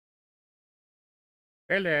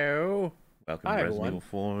Hello. Welcome to Hi, Resident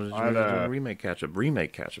everyone. Evil 4 I'd, Remake Catch-Up.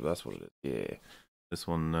 Remake Catch-Up, that's what it is. Yeah. This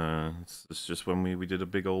one, it's just when we did a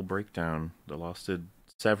big old breakdown that lasted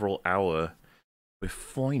several hours. We're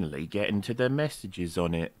finally getting to the messages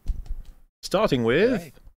on it. Starting with...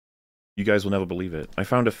 Right. You guys will never believe it. I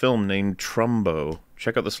found a film named Trumbo.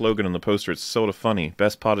 Check out the slogan on the poster, it's sort of funny.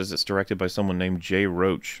 Best part is it's directed by someone named Jay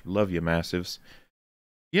Roach. Love you, Massives.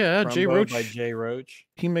 Yeah, Jay Trumbo by Roach, Jay Roach.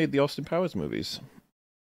 he made the Austin Powers movies.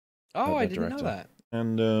 Oh, I that didn't know director. that.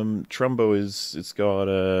 And Trumbo it's got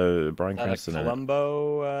Bryan Is that Cranston a in it.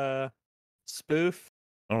 Columbo spoof?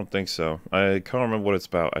 I don't think so. I can't remember what it's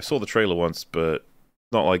about. I saw the trailer once, but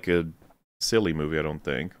not like a silly movie, I don't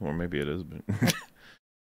think. Or maybe it is, but it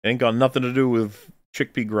ain't got nothing to do with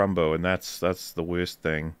Chickpea Grumbo, and that's the worst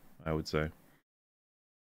thing, I would say.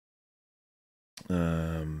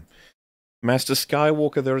 Master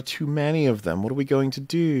Skywalker, there are too many of them. What are we going to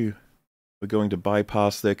do? We're going to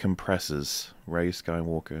bypass their compressors. Rey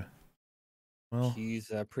Skywalker. Well, She's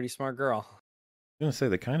a pretty smart girl. I'm gonna say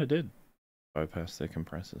they kind of did bypass their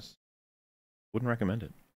compressors. Wouldn't recommend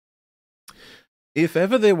it. If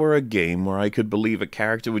ever there were a game where I could believe a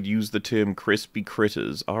character would use the term crispy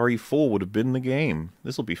critters, RE4 would have been the game.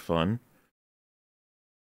 This'll be fun.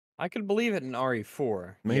 I could believe it in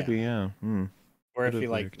RE4. Maybe, Yeah. yeah. Or if Could've you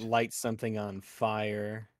like worked. light something on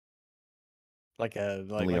fire, like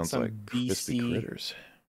Leon's some like crispy beastie, critters.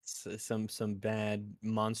 some bad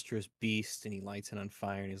monstrous beast, and he lights it on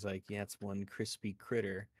fire, and he's like, "Yeah, it's one crispy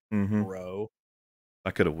critter, bro."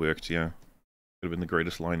 That could have worked, yeah. Could have been the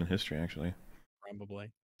greatest line in history, actually.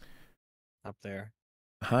 Probably up there.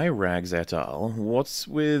 Hi, Rags et al. What's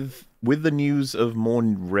with the news of more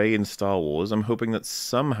Rey in Star Wars? I'm hoping that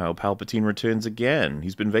somehow Palpatine returns again.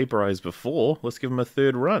 He's been vaporized before. Let's give him a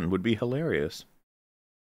third run. Would be hilarious.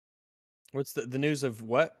 What's the news of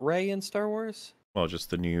what Rey in Star Wars? Well,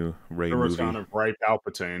 just the new Rey the movie. return of Rey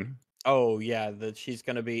Palpatine. Oh yeah, that she's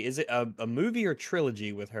gonna be. Is it a movie or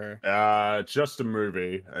trilogy with her? Just a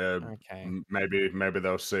movie. Okay. Maybe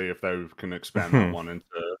they'll see if they can expand that one into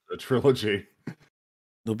a trilogy.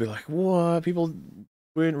 They'll be like, what? People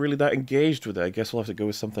weren't really that engaged with it. I guess we'll have to go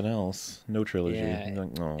with something else. No trilogy. Yeah.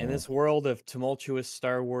 Like, oh. In this world of tumultuous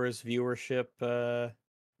Star Wars viewership,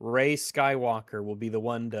 Rey Skywalker will be the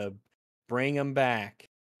one to bring him back.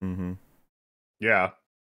 Yeah.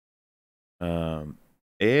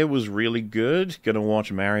 Air was really good. Gonna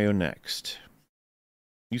watch Mario next.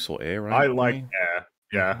 You saw Air, right? I like Air.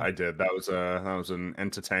 Yeah, I did. That was an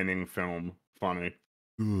entertaining film. Funny.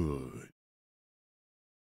 Good.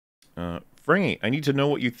 Fringy, I need to know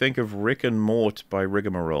what you think of Rick and Mort by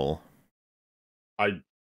Rigmarole. I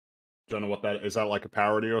don't know what that is. That like a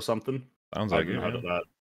parody or something? Sounds I like haven't it. heard of that.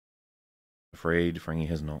 Afraid Fringy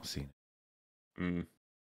has not seen Mm. it.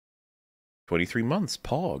 23 months,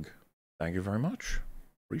 Pog. Thank you very much.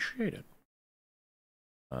 Appreciate it.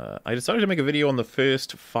 I decided to make a video on the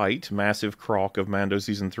first fight, Massive Croc of Mando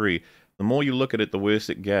Season 3. The more you look at it, the worse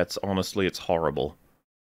it gets. Honestly, it's horrible.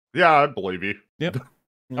 Yeah, I believe you. Yep.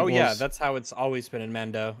 Oh yeah, that's how it's always been in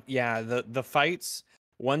Mando. Yeah, the fights,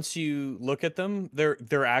 once you look at them,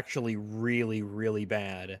 they're actually really, really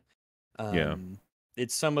bad. Yeah.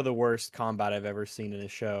 It's some of the worst combat I've ever seen in a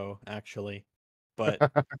show, actually.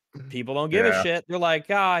 But people don't give a Yeah. shit. They're like,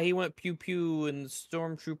 he went pew pew and the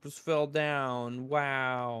stormtroopers fell down.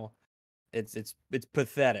 Wow. It's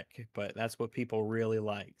pathetic, but that's what people really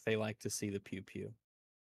like. They like to see the pew pew.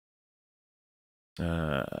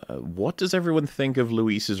 What does everyone think of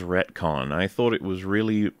Luis's retcon? I thought it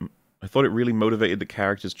really motivated the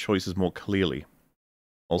character's choices more clearly.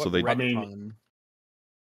 Also, What they retcon?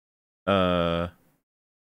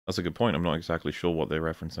 that's a good point. I'm not exactly sure what they're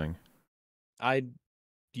referencing. I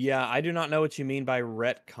do not know what you mean by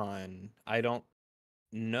retcon. I don't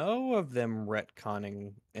know of them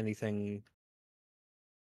retconning anything.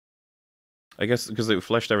 I guess because they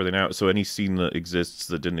fleshed everything out, so any scene that exists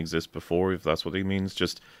that didn't exist before, if that's what he means,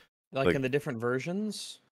 just Like in the different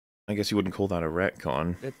versions? I guess you wouldn't call that a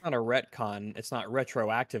retcon. It's not a retcon. It's not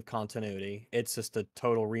retroactive continuity. It's just a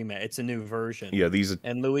total remake. It's a new version. Yeah, these are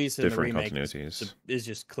and Luis in the different remake continuities. is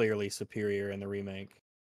just clearly superior in the remake.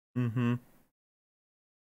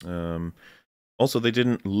 Also, they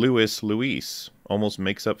didn't Luis. Almost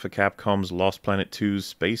makes up for Capcom's Lost Planet 2's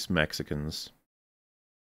Space Mexicans.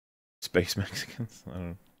 Space Mexicans? I don't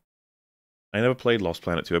know. I never played Lost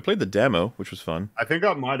Planet 2. I played the demo, which was fun. I think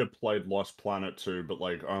I might have played Lost Planet 2, but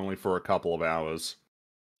like only for a couple of hours.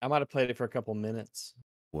 I might have played it for a couple minutes.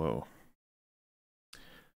 Whoa.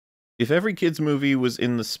 If every kid's movie was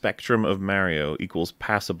in the spectrum of Mario equals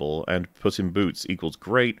passable and Puss in Boots equals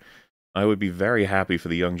great, I would be very happy for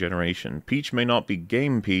the young generation. Peach may not be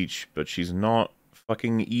game Peach, but she's not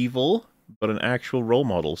fucking evil, but an actual role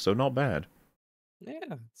model, so not bad.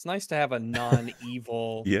 Yeah, it's nice to have a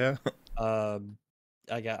non-evil, Yeah. I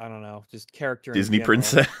don't know, just character in Disney general.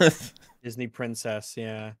 princess. Disney princess,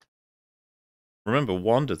 yeah. Remember,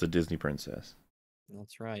 Wanda's a Disney princess.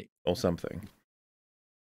 That's right. Or something.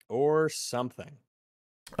 Or something.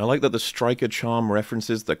 I like that the Striker charm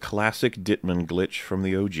references the classic Ditman glitch from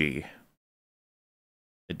the OG.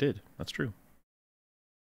 It did. That's true.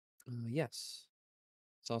 Yes.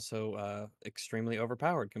 It's also extremely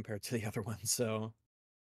overpowered compared to the other ones, so...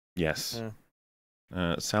 Yes.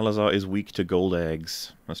 Salazar is weak to gold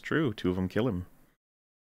eggs. That's true. 2 of them kill him.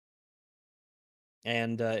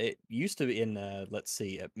 And it used to be in, let's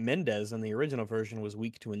see, Mendez in the original version was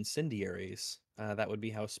weak to incendiaries. That would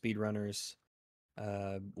be how speedrunners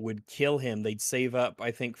would kill him. They'd save up,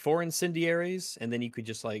 I think, 4 incendiaries, and then you could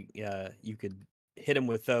just, like, you could hit him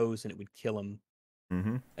with those, and it would kill him.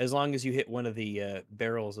 Mm-hmm. As long as you hit one of the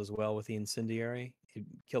barrels as well with the incendiary, it'd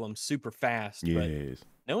kill him super fast. Yes. But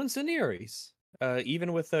no incendiaries,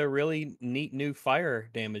 even with a really neat new fire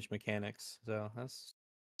damage mechanics. So that's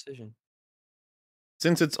a decision.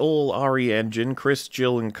 Since it's all RE engine, Chris,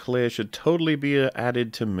 Jill, and Claire should totally be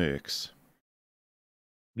added to Mercs.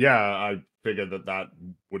 Yeah, I figured that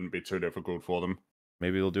wouldn't be too difficult for them.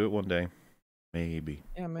 Maybe they'll do it one day. Maybe.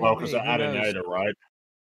 Yeah, maybe. Well, because they're Who adding knows? Ada, right?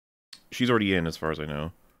 She's already in, as far as I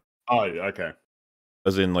know. Oh, okay.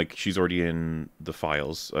 As in, like, she's already in the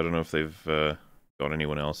files. I don't know if they've got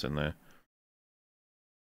anyone else in there.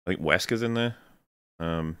 I think Wesker's in there.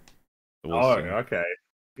 We'll see. Okay.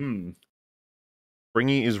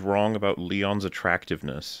 Springy is wrong about Leon's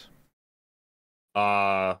attractiveness.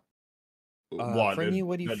 What? Fringy,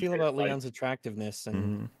 what do you feel about Leon's attractiveness?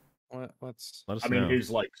 And what's? Let us I mean, know. he's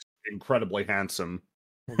like incredibly handsome.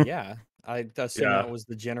 Well, yeah, I assume Yeah. that was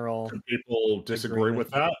the general. Do people disagree with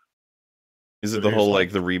that? Is it So the whole, there's,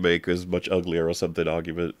 like, the remake is much uglier or something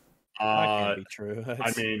argument? That can't be true.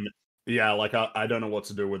 I mean, yeah, like I don't know what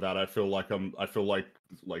to do with that. I feel like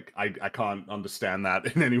I can't understand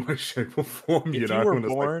that in any way, shape, or form. If you know, you were and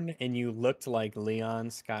it's like, born and you looked like Leon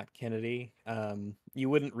Scott Kennedy, you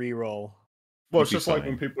wouldn't re-roll. well, You'd it's be just like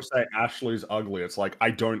fine. when people say Ashley's ugly. It's like I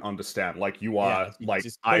don't understand. Like you are Yeah, like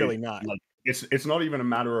just clearly not. Like it's not even a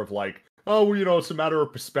matter of like, oh, well, you know, it's a matter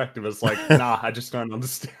of perspective. It's like, nah, I just don't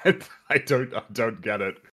understand. I don't get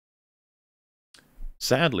it.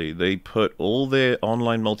 Sadly, they put all their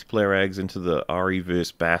online multiplayer eggs into the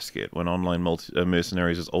RE-verse basket when online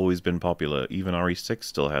Mercenaries has always been popular. Even RE6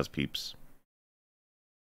 still has peeps.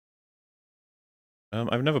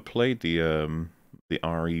 I've never played the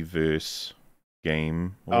RE-verse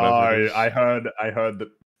game. Or whatever it is. I heard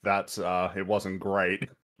that it wasn't great.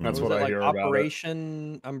 That's was what it I like hear about it.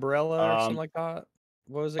 Operation Umbrella or something like that?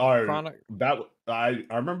 What was it? I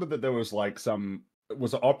remember that there was like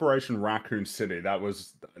was it Operation Raccoon City?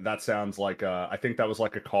 That sounds like I think that was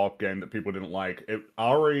like a co-op game that people didn't like.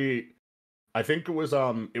 I think it was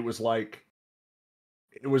like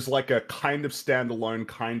a kind of standalone,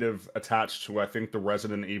 kind of attached to I think the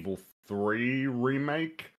Resident Evil 3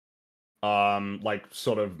 remake. Like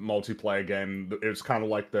sort of multiplayer game. It was kind of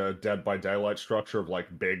like the Dead by Daylight structure of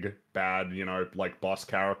like big bad, you know, like boss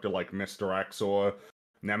character like Mr. X or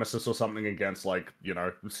Nemesis or something against like, you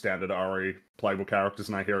know, standard RE playable characters,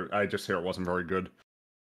 and I just hear it wasn't very good.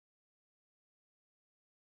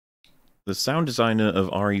 The sound designer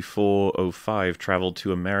of RE405 traveled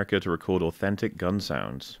to America to record authentic gun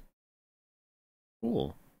sounds.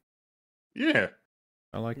 Cool. Yeah.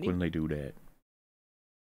 I like when they do that.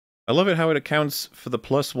 I love it how it accounts for the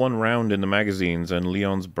 +1 round in the magazines, and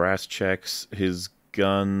Leon's brass checks his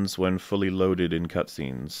guns when fully loaded in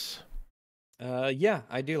cutscenes. Yeah,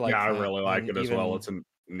 I do like that. I really like And it as well. It's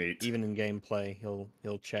neat. Even in gameplay,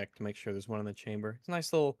 he'll check to make sure there's one in the chamber. It's a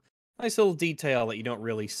nice little detail that you don't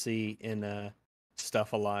really see in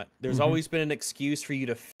stuff a lot. There's always been an excuse for you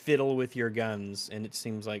to fiddle with your guns, and it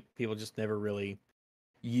seems like people just never really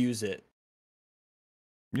use it.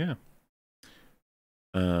 Yeah.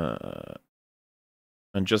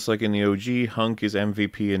 And just like in the OG, Hunk is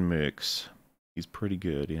MVP in Mercs. He's pretty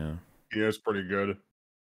good, yeah. He is pretty good.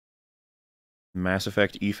 Mass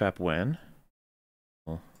Effect EFAP when?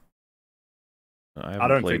 Well, I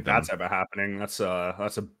don't think that's ever happening. That's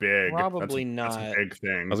a big Probably that's not. a big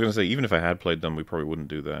thing. I was gonna say, even if I had played them, we probably wouldn't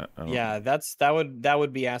do that. Yeah, that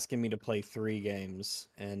would be asking me to play 3 games,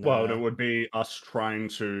 and well, it would be us trying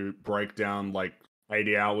to break down like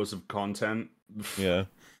 80 hours of content. Yeah.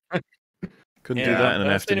 Couldn't do that in an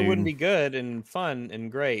afternoon. It wouldn't be good and fun and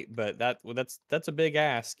great, but that's a big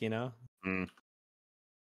ask, you know.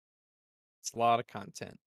 It's a lot of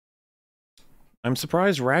content. I'm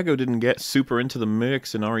surprised Rago didn't get super into the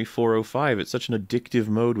mercs in RE405. It's such an addictive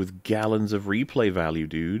mode with gallons of replay value,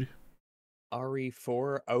 dude.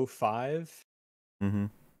 RE405? Mm-hmm.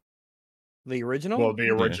 The original? Well, the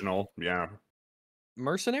original, yeah.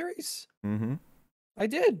 Mercenaries? Mm-hmm. I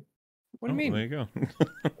did. What do you mean? There you go.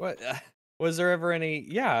 What was there ever any?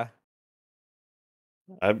 Yeah.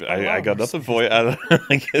 I got nothing for Mercenaries. you.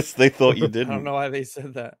 I guess they thought you I don't didn't. know why they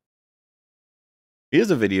said that. Here's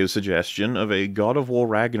a video suggestion of a God of War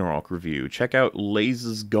Ragnarok review. Check out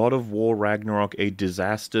Laser's God of War Ragnarok, a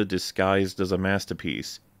disaster disguised as a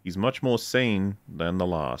masterpiece. He's much more sane than the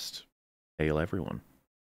last. Hail everyone.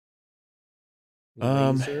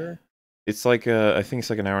 Laser. It's like I think it's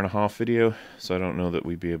like an hour and a half video, so I don't know that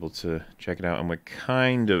we'd be able to check it out. And we're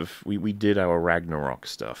kind of we did our Ragnarok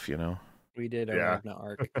stuff, you know. We did a Yeah.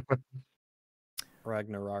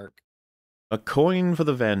 Ragnarok. A coin for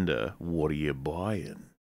the vendor. What are you buying?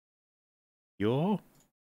 You're?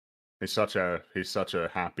 He's such a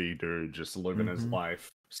happy dude, just living his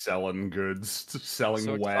life, selling goods, selling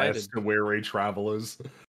So wares excited. to weary travelers.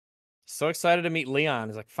 So excited to meet Leon.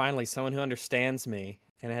 He's like, finally, someone who understands me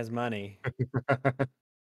and has money.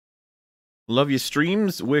 Love your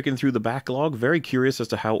streams, working through the backlog. Very curious as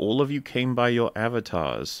to how all of you came by your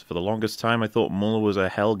avatars. For the longest time, I thought Muller was a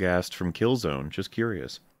Hellgast from Killzone. Just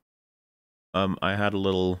curious. I had a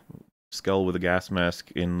little skull with a gas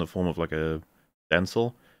mask in the form of like a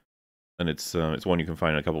stencil, and it's one you can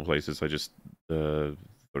find in a couple places. I just thought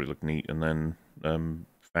it looked neat, and then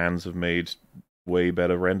fans have made way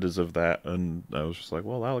better renders of that, and I was just like,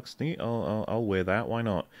 well, that looks neat. I'll wear that. Why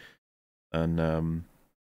not? And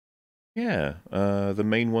yeah, the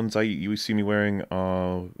main ones you see me wearing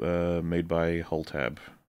are made by Holtab,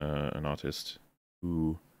 an artist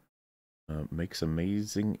who makes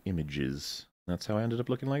amazing images. That's how I ended up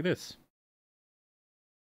looking like this.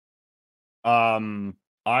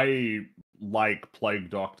 I like Plague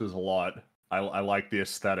Doctors a lot. I like the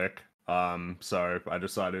aesthetic. So I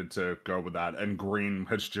decided to go with that. And green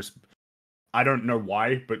has just, I don't know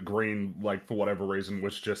why, but green, like for whatever reason,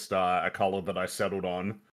 was just a color that I settled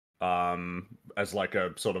on. As like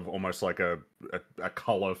a sort of almost like a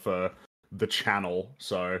color for the channel.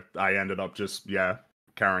 So I ended up just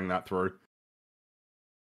carrying that through.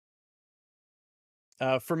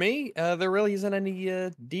 For me, there really isn't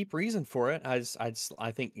any deep reason for it.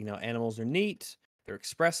 I think animals are neat. They're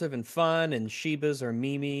expressive and fun, and Shibas are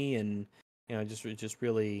mimi, and just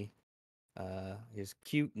really is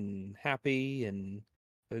cute and happy, and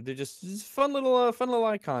they're just fun little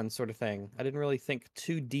icons sort of thing. I didn't really think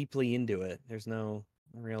too deeply into it. There's no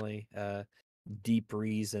really deep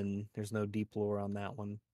reason. There's no deep lore on that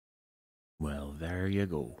one. Well, there you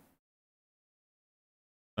go.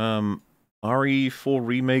 RE4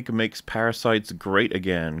 Remake makes parasites great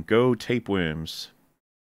again. Go tapeworms.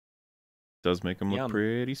 Does make them look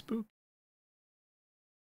pretty spooky.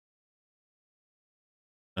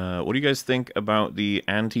 What do you guys think about the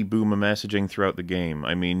anti-boomer messaging throughout the game?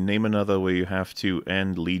 I mean, name another where you have to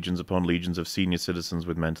end legions upon legions of senior citizens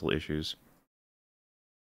with mental issues.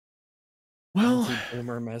 Well,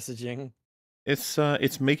 anti-boomer messaging.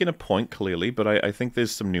 It's making a point clearly, but I think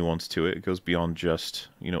there's some nuance to it. It goes beyond just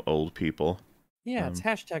old people. Yeah, it's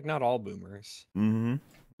hashtag not all boomers. Mm-hmm.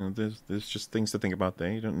 There's just things to think about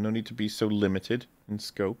there. No need to be so limited in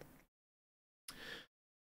scope.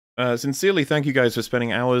 Sincerely, thank you guys for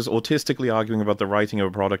spending hours autistically arguing about the writing of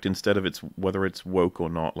a product instead of whether it's woke or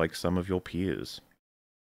not, like some of your peers.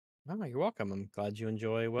 Oh, you're welcome. I'm glad you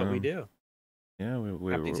enjoy what we do. Yeah,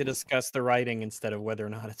 we're happy to discuss the writing instead of whether or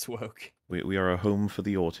not it's woke. We are a home for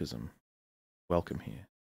the autism. Welcome here.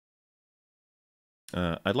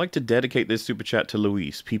 I'd like to dedicate this super chat to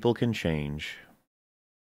Luis. People can change.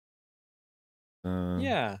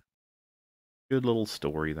 Yeah. Good little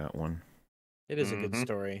story, that one. It is a good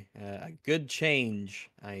story. A good change,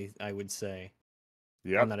 I would say.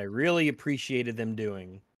 Yeah. One that I really appreciated them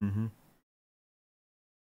doing. Mm-hmm.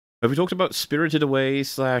 Have we talked about Spirited Away /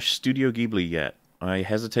 Studio Ghibli yet? I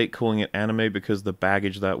hesitate calling it anime because the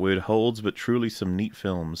baggage that word holds, but truly some neat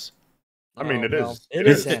films. I mean, it is. It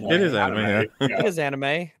is anime. It is anime. Yeah. It is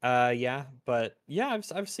anime. Yeah, but yeah,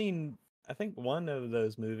 I've seen I think one of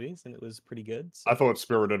those movies, and it was pretty good. So. I thought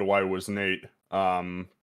Spirited Away was neat. I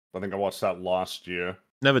think I watched that last year.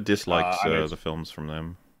 Never disliked the films from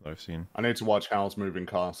them that I've seen. I need to watch Howl's Moving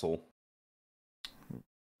Castle.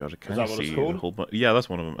 Gotta is that what it's called? Yeah, that's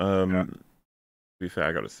one of them. To be fair,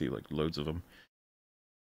 I gotta see like loads of them.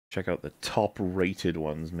 Check out the top-rated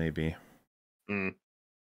ones, maybe. Mm.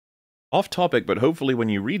 Off topic, but hopefully when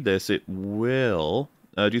you read this, it will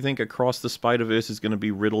Do you think Across the Spider-Verse is going to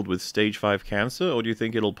be riddled with stage 5 cancer, or do you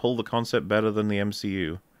think it'll pull the concept better than the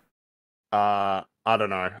MCU? I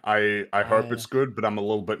don't know. I hope I it's good, but I'm a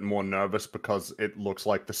little bit more nervous because it looks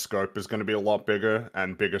like the scope is going to be a lot bigger,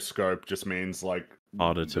 and bigger scope just means like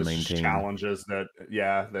Harder to there's maintain. challenges that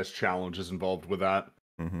there's challenges involved with that.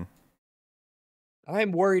 Mm-hmm.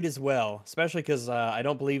 I'm worried as well, especially because I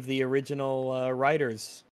don't believe the original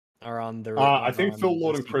writers are on the. I think Phil on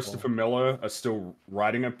Lord the and Christopher sequel. Miller are still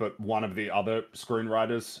writing it, but one of the other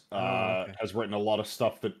screenwriters Oh, okay. has written a lot of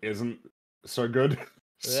stuff that isn't so good.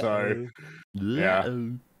 So Uh-oh. yeah.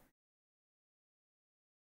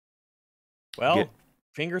 Well,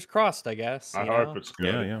 fingers crossed, I guess. I You hope know, it's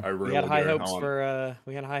good. Yeah, yeah. I really we had high do.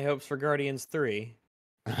 hopes for Guardians 3.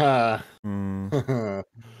 Mm.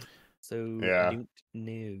 So Yeah. don't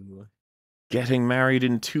know. Getting married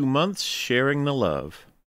in 2 months, sharing the love.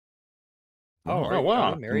 Oh, Well, Oh, wow.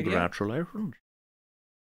 are they married yet? congratulations.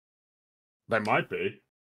 They might be.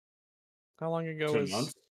 How long ago 2 was?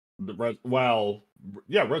 months.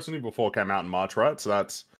 Resident Evil 4 came out in March, right? So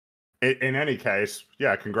that's in any case,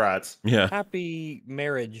 yeah, congrats. Yeah. Happy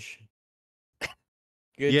marriage.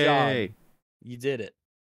 Good Yay. job. You did it.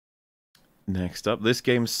 Next up, this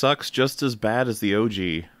game sucks just as bad as the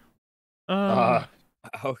OG.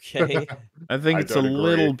 Okay. I think I it's a don't agree.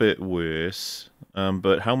 little bit worse,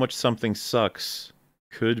 but how much something sucks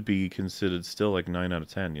could be considered still like 9 out of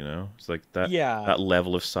 10, you know? It's like that Yeah. that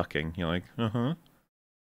level of sucking. You're like, So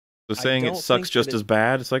I saying it don't sucks think just that as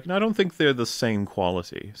bad, it's like, no, I don't think they're the same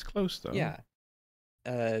quality. It's close, though. Yeah.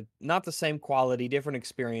 Not the same quality, different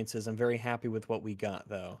experiences. I'm very happy with what we got,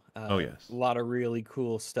 though. Oh, yes. A lot of really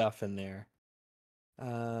cool stuff in there.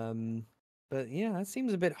 But yeah, that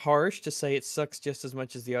seems a bit harsh to say it sucks just as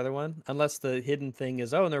much as the other one, unless the hidden thing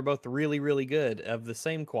is, oh, and they're both really, really good of the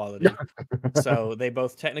same quality. So they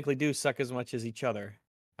both technically do suck as much as each other,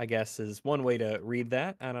 I guess is one way to read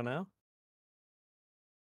that. I don't know.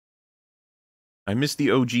 I miss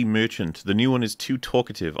the OG merchant. The new one is too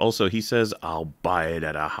talkative. Also, he says, I'll buy it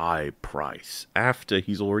at a high price after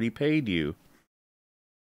he's already paid you.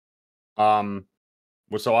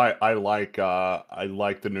 Well, so I like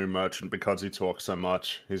the new merchant because he talks so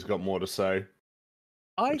much. He's got more to say.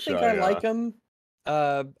 I Which think I like him.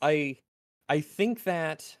 I think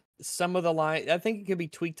that some of the line, I think it could be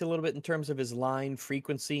tweaked a little bit in terms of his line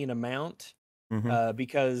frequency and amount.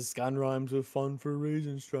 Because gun rhymes with fun for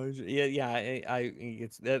reasons. Yeah.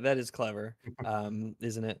 It's that is clever,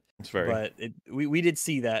 isn't it? It's very. But we did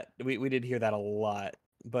see that. We did hear that a lot.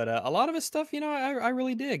 But a lot of his stuff, you know, I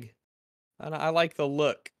really dig, and I like the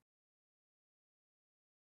look.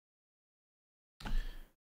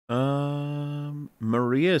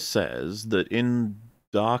 Maria says that in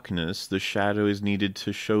darkness, the shadow is needed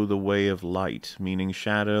to show the way of light, meaning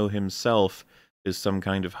Shadow himself is some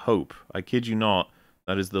kind of hope. I kid you not,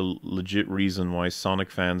 that is the legit reason why Sonic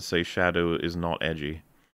fans say Shadow is not edgy.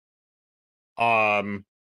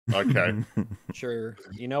 Okay. Sure.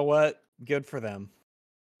 You know what? Good for them.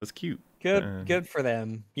 That's cute. Good for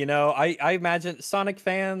them. You know, I imagine Sonic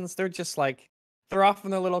fans, they're just like, they're off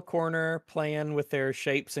in their little corner playing with their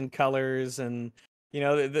shapes and colors, and you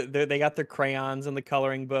know, they got their crayons in the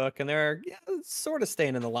coloring book, and they're sort of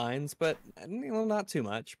staying in the lines, but you know, not too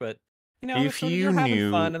much. But you know, they're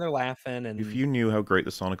having fun and they're laughing. And if you knew how great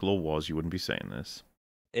the Sonic lore was, you wouldn't be saying this.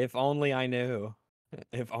 If only I knew.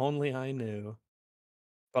 If only I knew.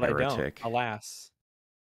 But Heretic. I don't, alas.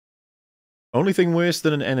 Only thing worse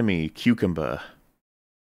than an enemy, cucumber.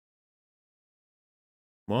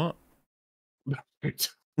 What?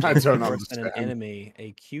 I don't Worse understand. than an enemy,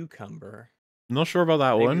 a cucumber. Not sure about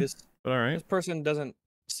that Maybe one, but all this right. person doesn't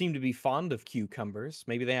seem to be fond of cucumbers.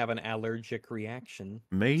 Maybe they have an allergic reaction.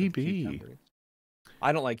 Maybe.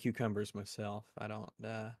 I don't like cucumbers myself. I don't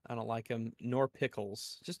like them, nor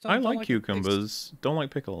pickles. Just don't, I don't like the taste. cucumbers. Don't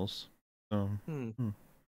like pickles. So.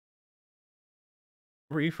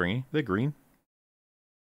 What are you, Fringy? They're green.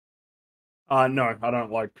 No, I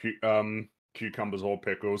don't like cucumbers or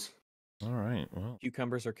pickles. All right. Well.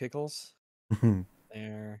 Cucumbers or pickles?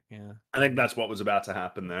 There, yeah. I think that's what was about to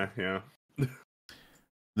happen there. Yeah.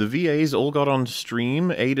 The VAs all got on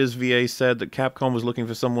stream. Ada's VA said that Capcom was looking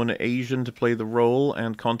for someone Asian to play the role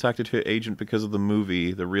and contacted her agent because of the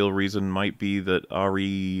movie. The real reason might be that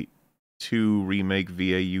RE2 remake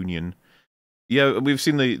VA union. Yeah, we've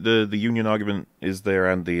seen the union argument is there,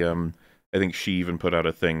 and the I think she even put out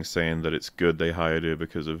a thing saying that it's good they hired her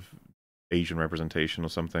because of Asian representation or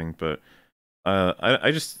something. But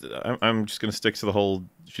I'm just gonna stick to the whole.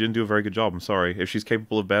 She didn't do a very good job. I'm sorry. If she's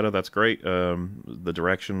capable of better, that's great. The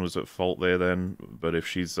direction was at fault there then. But if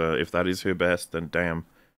she's if that is her best, then damn.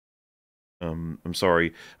 I'm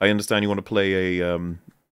sorry. I understand you want to play a I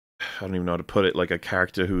don't even know how to put it, like a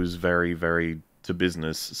character who's very, very to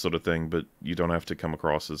business sort of thing, but you don't have to come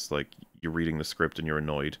across as like you're reading the script and you're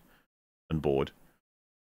annoyed and bored.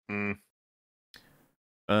 Mm.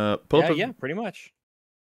 Yeah, pretty much.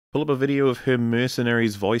 Pull up a video of her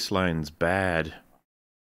mercenary's voice lines. Bad.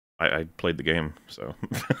 I played the game, so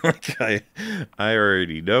like I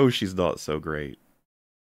already know she's not so great.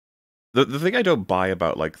 The thing I don't buy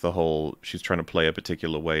about like the whole she's trying to play a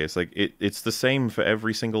particular way is like it's the same for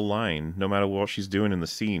every single line, no matter what she's doing in the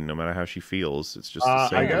scene, no matter how she feels. It's just the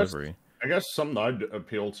same delivery. I guess something I'd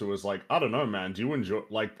appeal to is like, I don't know, man. Do you enjoy,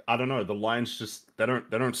 like, I don't know, the lines just they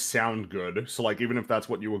don't sound good. So like even if that's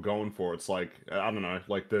what you were going for, it's like I don't know,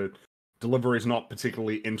 like the delivery is not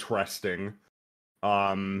particularly interesting.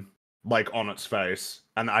 Like on its face,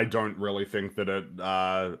 and I don't really think that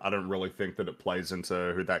it plays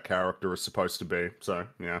into who that character is supposed to be. So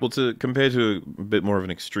yeah. Well, to compare to a bit more of an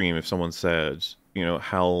extreme, if someone said, you know,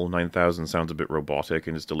 HAL 9000 sounds a bit robotic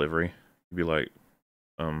in its delivery, you'd be like,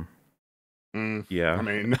 yeah. I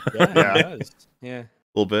mean, yeah, it does. Yeah, a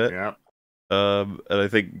little bit. Yeah. And I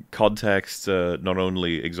think context not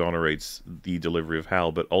only exonerates the delivery of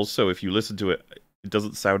HAL, but also if you listen to it, it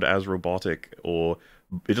doesn't sound as robotic, or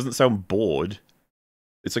it doesn't sound bored.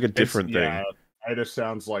 It's like a different thing. Yeah, it just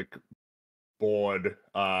sounds like bored,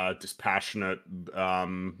 dispassionate,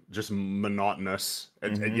 just monotonous.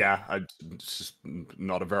 Yeah, it's just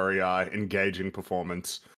not a very engaging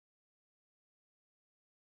performance.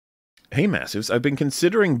 Hey Massives, I've been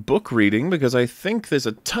considering book reading because I think there's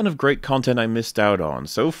a ton of great content I missed out on.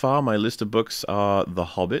 So far, my list of books are The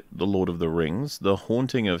Hobbit, The Lord of the Rings, The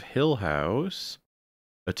Haunting of Hill House,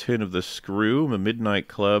 A Turn of the Screw, A Midnight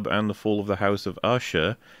Club, and The Fall of the House of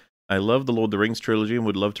Usher. I love the Lord of the Rings trilogy and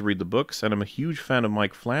would love to read the books, and I'm a huge fan of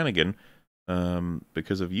Mike Flanagan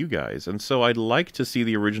because of you guys. And so I'd like to see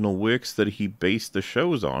the original works that he based the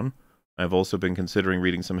shows on. I've also been considering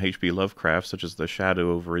reading some H.P. Lovecraft, such as The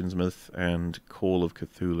Shadow over Innsmouth and Call of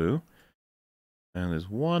Cthulhu. And there's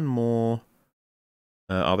one more.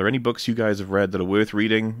 Are there any books you guys have read that are worth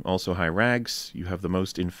reading? Also, hi Rags, you have the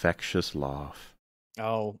most infectious laugh.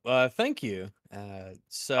 Oh, thank you.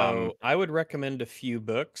 So I would recommend a few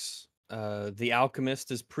books. The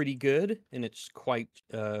Alchemist is pretty good, and it's quite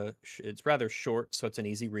it's rather short, so it's an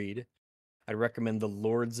easy read. I'd recommend The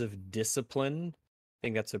Lords of Discipline. I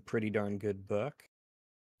think that's a pretty darn good book.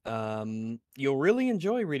 You'll really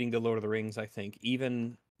enjoy reading The Lord of the Rings, I think,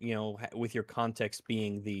 even, you know, with your context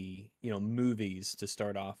being the, you know, movies to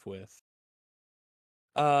start off with.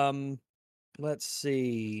 Let's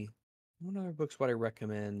see. What other books would I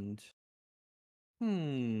recommend?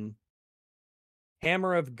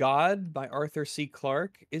 Hammer of God by Arthur C.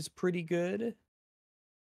 Clarke is pretty good.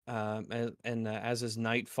 And as is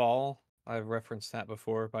Nightfall. I've referenced that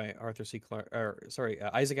before by Arthur C. Clarke, or sorry,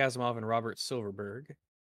 Isaac Asimov and Robert Silverberg.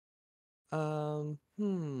 What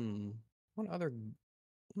other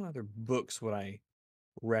books would I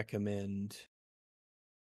recommend?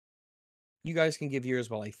 You guys can give yours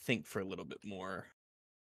while I think for a little bit more.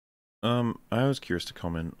 I was curious to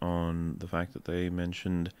comment on the fact that they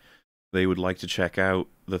mentioned they would like to check out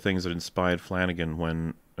the things that inspired Flanagan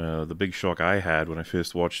when the big shock I had when I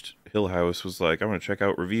first watched Hill House was like, I want to check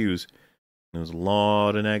out reviews. There was a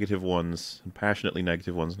lot of negative ones, and passionately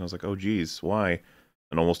negative ones, and I was like, oh geez, why?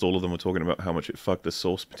 And almost all of them were talking about how much it fucked the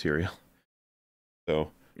source material.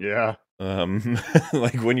 So yeah,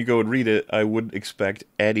 like when you go and read it, I wouldn't expect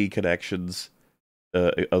any connections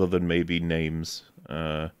other than maybe names.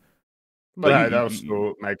 But that would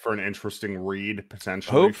still make for an interesting read,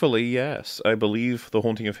 potentially. Hopefully, yes. I believe the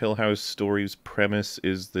Haunting of Hill House story's premise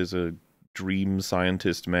is there's a dream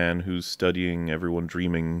scientist man who's studying everyone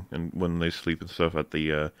dreaming and when they sleep and stuff at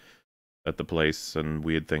the place, and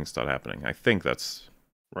weird things start happening. I think that's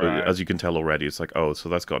right. As you can tell already, it's like, oh, so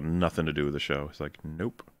that's got nothing to do with the show. It's like,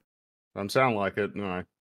 nope. Doesn't sound like it, no.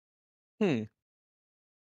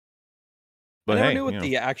 But I never knew what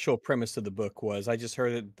the actual premise of the book was. I just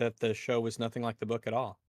heard that the show was nothing like the book at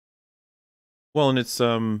all. Well, and it's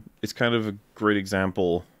kind of a great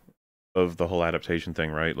example of the whole adaptation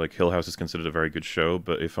thing, right? Like, Hill House is considered a very good show,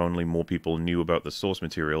 but if only more people knew about the source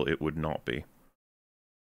material, it would not be.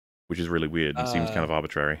 Which is really weird and seems kind of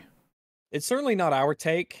arbitrary. It's certainly not our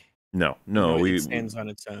take. No, it stands on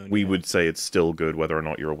its own. We would say it's still good whether or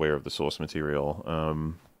not you're aware of the source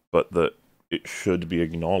material, but that it should be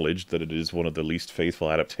acknowledged that it is one of the least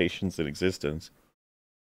faithful adaptations in existence.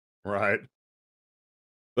 Right.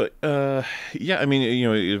 But, yeah, I mean, you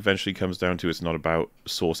know, it eventually comes down to it's not about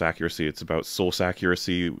source accuracy, it's about source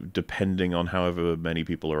accuracy depending on however many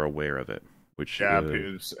people are aware of it, which Yeah,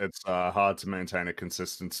 it's hard to maintain a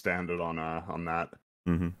consistent standard on that.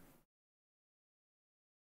 Mm-hmm.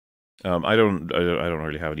 I don't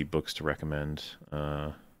really have any books to recommend.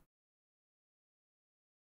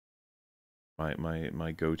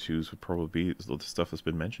 My go-tos would probably be the stuff that's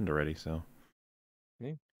been mentioned already. So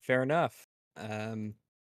Okay, fair enough.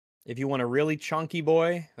 If you want a really chunky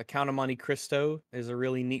boy, The Count of Monte Cristo is a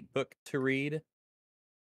really neat book to read.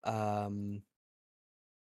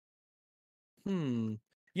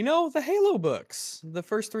 You know, the Halo books, the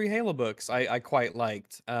first 3 Halo books, I quite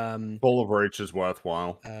liked. Fall of Reach is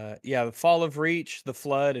worthwhile. Yeah, The Fall of Reach, The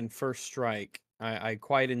Flood, and First Strike. I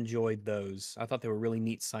quite enjoyed those. I thought they were really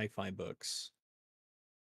neat sci-fi books.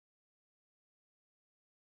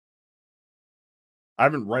 I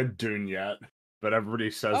haven't read Dune yet, but everybody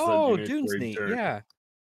says that you Oh, need to Dune's read neat. Dune. Yeah.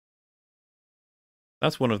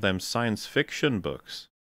 that's one of them science fiction books.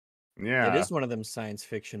 It Yeah. is one of them science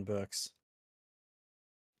fiction books.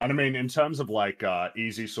 And I mean, in terms of like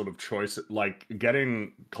easy sort of choice, like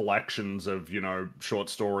getting collections of, short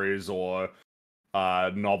stories or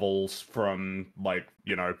novels from like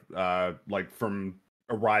from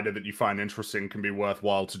a writer that you find interesting can be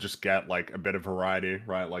worthwhile to just get like a bit of variety,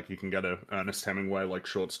 right? Like you can get a Ernest Hemingway like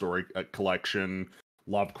short story collection,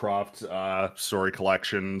 Lovecraft story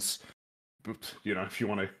collections. If you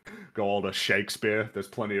want to go all to Shakespeare, there's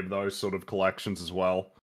plenty of those sort of collections as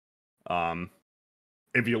well.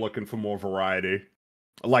 If you're looking for more variety,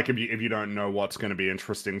 like if you don't know what's going to be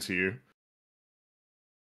interesting to you.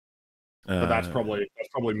 But that's probably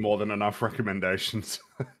more than enough recommendations.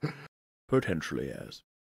 Potentially, yes.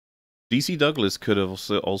 DC Douglas could have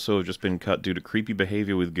also have just been cut due to creepy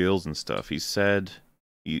behavior with girls and stuff. He said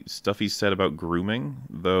about grooming,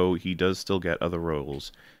 though he does still get other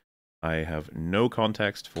roles. I have no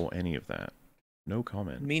context for any of that. No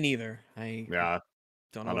comment. Me neither. Yeah,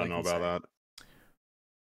 don't I know, don't know about that.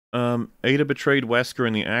 Ada betrayed Wesker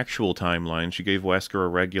in the actual timeline. She gave Wesker a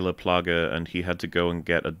regular Plaga, and he had to go and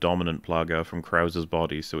get a dominant Plaga from Krauser's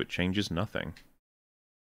body, so it changes nothing.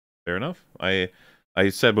 Fair enough. I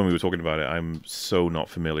said when we were talking about it, I'm so not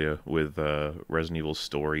familiar with Resident Evil's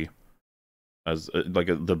story. As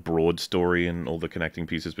the broad story and all the connecting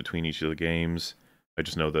pieces between each of the games. I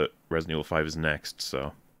just know that Resident Evil 5 is next,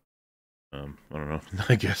 so... I don't know.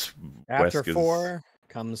 I guess After Wesker's... 4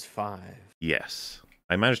 comes 5. Yes.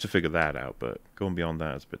 I managed to figure that out, but going beyond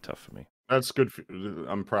that is a bit tough for me. That's good.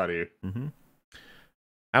 I'm proud of you. Mm-hmm.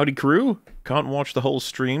 Howdy crew! Can't watch the whole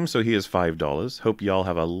stream, so here's $5. Hope y'all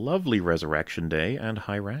have a lovely Resurrection Day and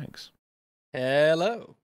high ranks.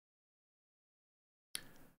 Hello.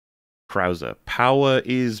 Krauser. Power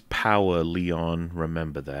is power, Leon.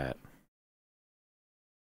 Remember that.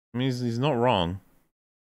 I mean, he's not wrong.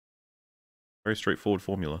 Very straightforward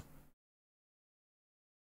formula.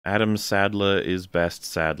 Adam Sadler is best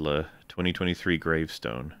Sadler. 2023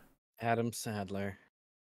 gravestone. Adam Sadler.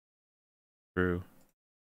 True.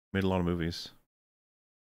 Made a lot of movies.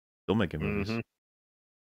 Still making movies.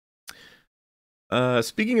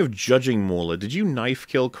 Speaking of judging Mauler, did you knife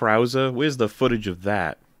kill Krauser? Where's the footage of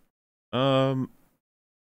that? Well,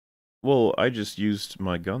 I just used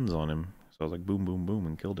my guns on him. So I was like boom, boom, boom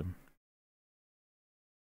and killed him.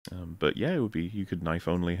 But yeah, it would be, you could knife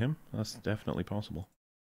only him. That's definitely possible.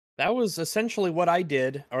 That was essentially what I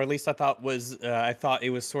did, or at least I thought it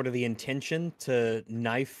was sort of the intention to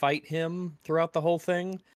knife fight him throughout the whole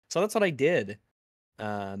thing. So that's what I did.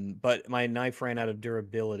 But my knife ran out of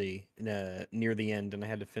durability near the end, and I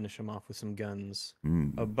had to finish him off with some guns.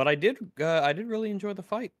 But I did really enjoy the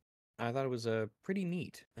fight. I thought it was a pretty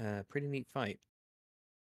neat fight.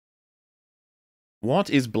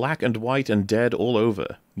 What is black and white and dead all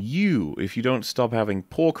over? You, if you don't stop having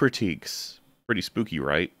poor critiques. Pretty spooky,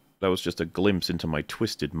 right? That was just a glimpse into my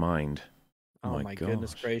twisted mind. Oh my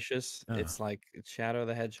goodness gracious. Yeah. It's like Shadow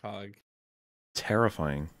the Hedgehog.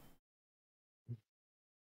 Terrifying.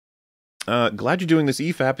 Glad you're doing this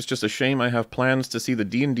EFAP. It's just a shame I have plans to see the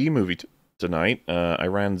D&D movie tonight. I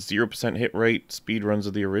ran 0% hit rate speedruns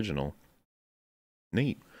of the original.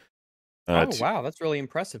 Neat. Wow, that's really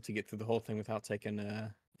impressive to get through the whole thing without taking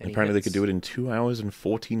any apparently hits. They could do it in 2 hours and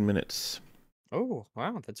 14 minutes. Oh,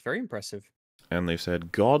 wow, that's very impressive. And they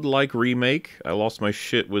said, godlike remake. I lost my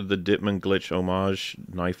shit with the Ditman glitch homage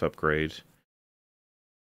knife upgrade.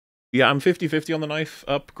 Yeah, I'm 50-50 on the knife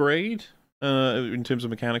upgrade. In terms of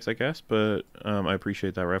mechanics, I guess, but I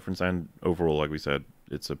appreciate that reference, and overall, like we said,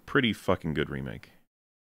 it's a pretty fucking good remake.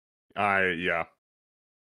 Yeah.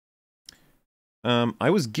 I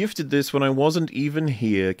was gifted this when I wasn't even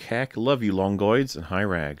here. Keck, love you, Longoids, and hi,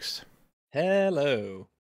 Rags. Hello.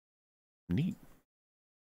 Neat.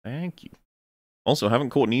 Thank you. Also, haven't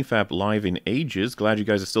caught an EFAP live in ages. Glad you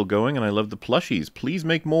guys are still going, and I love the plushies. Please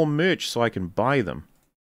make more merch so I can buy them.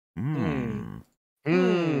 That's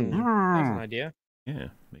an idea. Yeah,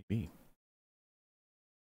 maybe.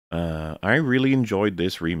 I really enjoyed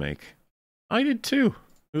this remake. I did too.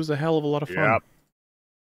 It was a hell of a lot of fun. Yep.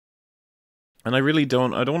 And I really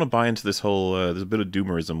don't want to buy into this whole, there's a bit of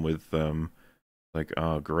doomerism with, like,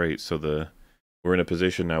 oh, great, so we're in a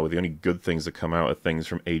position now where the only good things that come out are things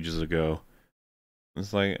from ages ago.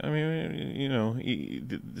 It's like, I mean, you know,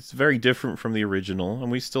 it's very different from the original,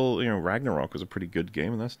 and we still, you know, Ragnarok was a pretty good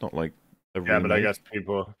game, and that's not like a remake. But I guess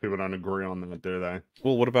people don't agree on that, do they?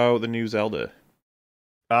 Well, what about the new Zelda?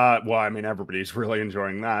 Well, I mean, everybody's really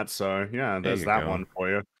enjoying that, so yeah, there's that one for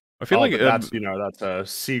you. I feel like that's, you know, that's a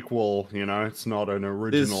sequel, you know, it's not an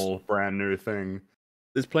original brand new thing.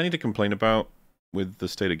 There's plenty to complain about with the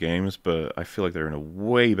state of games, but I feel like they're in a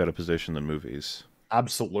way better position than movies.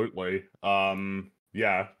 Absolutely.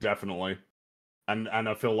 Yeah, definitely. And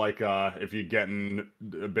I feel like if you're getting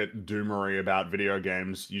a bit doomery about video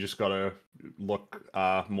games, you just gotta look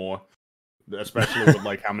more. Especially with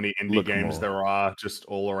like how many indie games there are just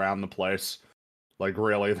all around the place. Like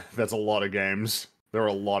really, there's a lot of games. There are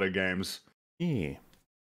a lot of games. Yeah.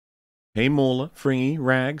 Hey Mauler, Fringy,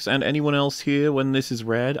 Rags, and anyone else here when this is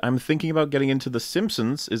read. I'm thinking about getting into The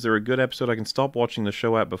Simpsons. Is there a good episode I can stop watching the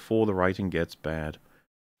show at before the writing gets bad?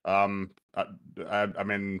 I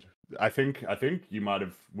mean, I think we might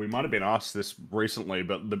have been asked this recently,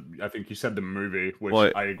 but I think you said the movie, which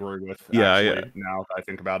I agree with. Yeah, now that I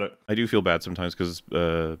think about it, I do feel bad sometimes because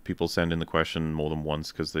people send in the question more than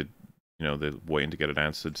once because they're waiting to get it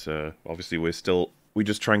answered. Obviously, we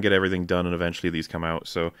just try and get everything done, and eventually these come out.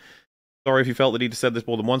 So sorry if you felt the need to said this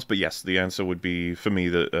more than once, but yes, the answer would be for me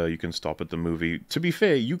that you can stop at the movie. To be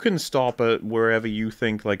fair, you can stop at wherever you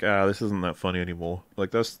think like, this isn't that funny anymore.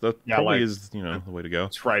 Like that probably is the way to go.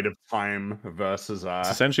 Trade of time versus it's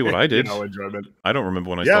essentially what I did. Enjoyment. I don't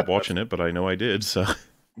remember when I stopped watching it, but I know I did. So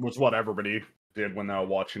was what everybody did when they were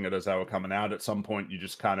watching it as they were coming out. At some point, you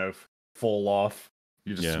just kind of fall off.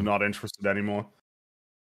 You're just not interested anymore.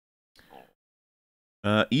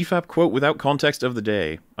 EFAP quote without context of the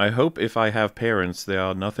day. I hope if I have parents, they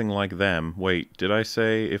are nothing like them. Wait, did I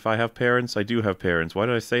say if I have parents? I do have parents. Why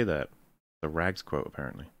did I say that? The Rags quote,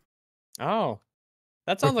 apparently. Oh,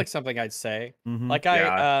 that sounds like something I'd say. Like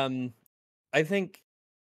I think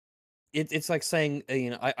it's like saying,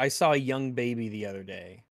 I saw a young baby the other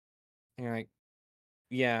day. And you're like,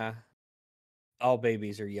 yeah, all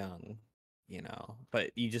babies are young, but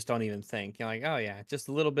you just don't even think. You're like, oh yeah, just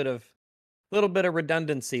a little bit of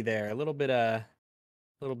redundancy there, a little bit of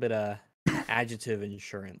adjective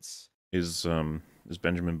insurance. Is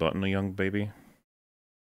Benjamin Button a young baby?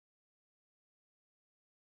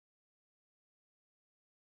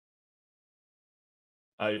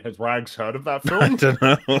 Has Rags heard of that film? I don't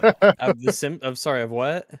know. Of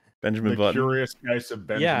what? Benjamin Button. The Curious Case of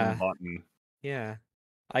Benjamin Button. Yeah.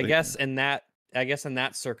 I guess in that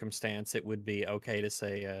circumstance, it would be okay to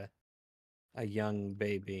say a young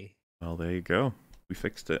baby. Well, there you go. We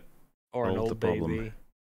fixed it. Or an old baby.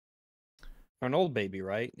 Or an old baby,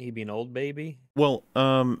 right? He'd be an old baby? Well,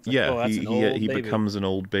 yeah, he becomes an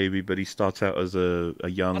old baby, but he starts out as a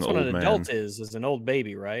young old man. That's what an adult is an old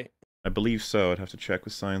baby, right? I believe so. I'd have to check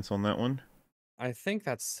with science on that one. I think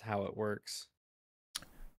that's how it works.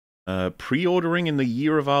 Pre-ordering in the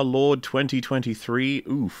year of our Lord 2023.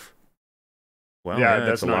 Oof. Well, yeah,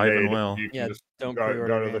 that's alive and well. You can just don't go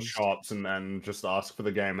to the shops and then just ask for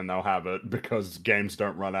the game and they'll have it because games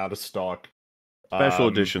don't run out of stock. Special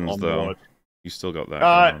editions, though. You still got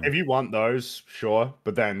that. If you want those, sure.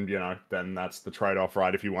 But then, then that's the trade-off,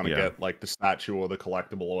 right? If you want to get like the statue or the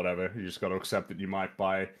collectible or whatever, you just got to accept that you might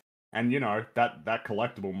buy. And that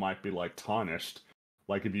collectible might be like tarnished.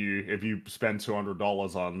 Like if you spend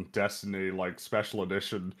 $200 on Destiny like special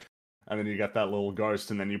edition, and then you get that little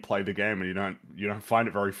ghost, and then you play the game, and you don't find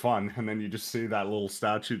it very fun, and then you just see that little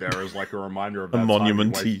statue there as like a reminder of that a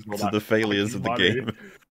monument to the failures of the game.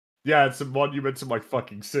 Yeah, it's a monument to my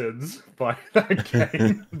fucking sins by that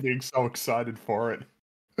game. Being so excited for it.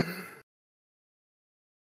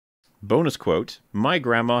 Bonus quote: "My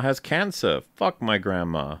grandma has cancer. Fuck my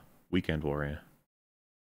grandma." Weekend Warrior.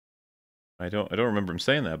 I don't remember him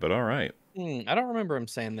saying that, but all right. I don't remember him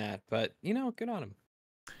saying that, but good on him.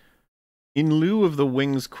 In lieu of the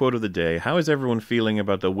Wings quote of the day, how is everyone feeling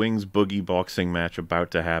about the Wings Boogie boxing match about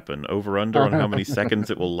to happen? Over under on how many seconds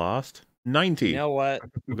it will last? 90. You know what?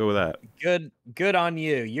 We'll go with that. Good on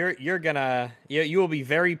you. You will be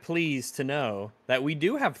very pleased to know that we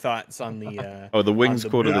do have thoughts on the the Wings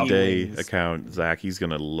quote of the day account. Zach, he's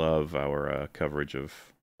gonna love our coverage of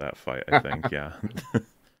that fight, I think, yeah.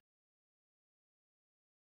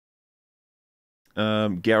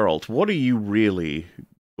 Geralt, what are you really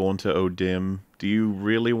going to Odim? Do you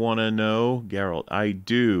really want to know? Geralt, I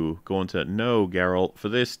do. Going to no, Geralt. For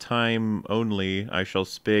this time only, I shall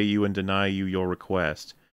spare you and deny you your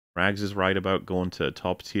request. Rags is right about going to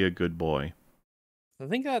top tier good boy. I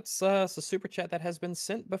think that's a super chat that has been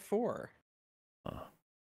sent before. Uh,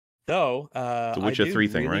 Though, the I Witcher do 3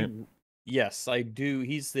 thing, really, right? yes, I do.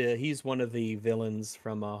 He's one of the villains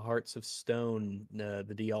from Hearts of Stone, the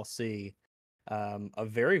DLC. A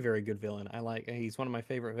very, very good villain. He's one of my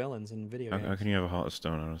favorite villains in video How games. can you have a Heart of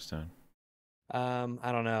Stone? I don't understand.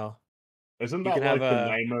 I don't know. Isn't You that can have like the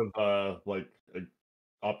a name of like an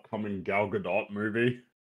upcoming Gal Gadot movie?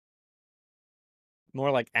 more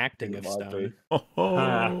like I acting think it of might stone.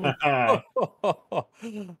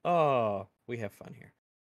 be. Oh, we have fun here.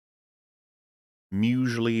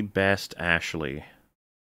 Mutually best Ashley.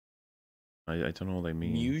 I don't know what they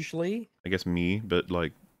mean. Usually, I guess me, but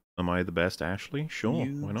like, am I the best Ashley? Sure,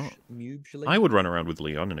 why not? usually, I would run around with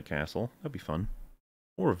Leon in a castle. That'd be fun.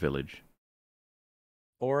 Or a village.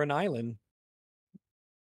 or an island.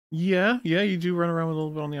 Yeah, you do run around with a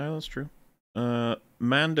little bit on the island, that's true.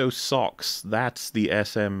 Mando Socks, that's the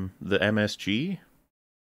MSG?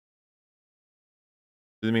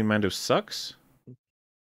 Does it mean Mando sucks?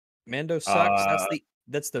 Mando sucks.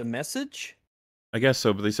 That's the message. I guess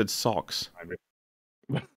so, but they said socks.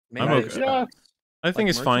 Mando okay. sucks. Yeah. I think Like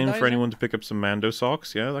it's fine for merchandising? anyone to pick up some Mando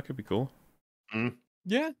socks. Yeah, that could be cool.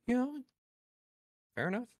 Yeah, fair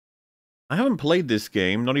enough. I haven't played this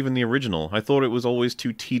game, not even the original. I thought it was always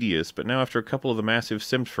too tedious, but now after a couple of the massive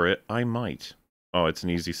simps for it, I might. Oh, it's an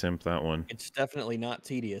easy simp, that one. It's definitely not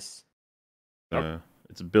tedious.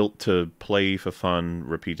 It's built to play for fun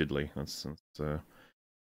repeatedly. That's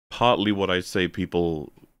partly what I say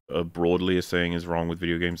people broadly are saying is wrong with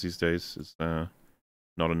video games these days. Is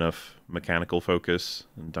not enough mechanical focus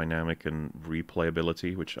and dynamic and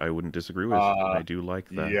replayability, which I wouldn't disagree with. I do like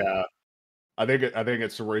that. Yeah. I think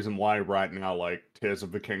it's the reason why right now, like, Tears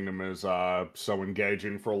of the Kingdom is so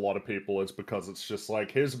engaging for a lot of people. It's because it's just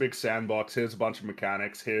like, here's a big sandbox, here's a bunch of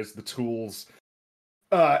mechanics, here's the tools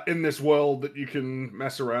in this world that you can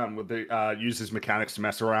mess around with, use these mechanics to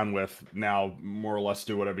mess around with. Now, more or less,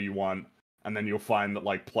 do whatever you want, and then you'll find that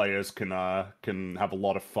like players can have a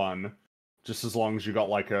lot of fun, just as long as you got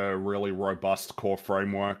like a really robust core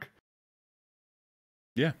framework.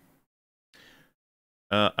 Yeah.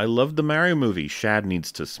 I love the Mario movie. Shad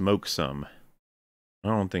needs to smoke some. I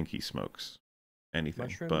don't think he smokes anything,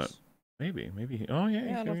 Mushrooms? but maybe. Oh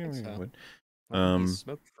yeah, I don't think so. would. I think he's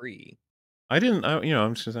smoke free. I'm just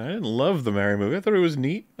gonna say, I didn't love the Mario movie. I thought it was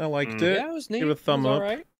neat. I liked it. Yeah, it was neat. Give it a thumb up.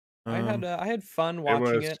 Right. I had fun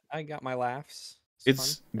watching it. I got my laughs.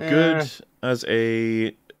 It's good as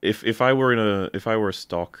a if I were a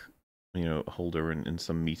stock, holder in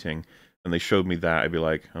some meeting and they showed me that, I'd be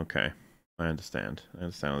like, okay, I understand how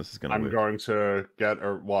this is gonna work. I'm going to get a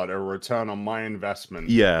return on my investment.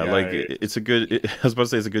 Yeah, like it's a good. I was about to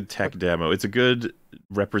say it's a good tech demo. It's a good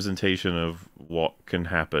representation of what can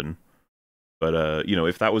happen. But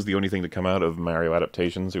if that was the only thing to come out of Mario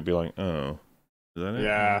adaptations, it'd be like, oh, is that it?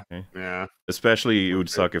 Yeah, okay. yeah. Especially, it would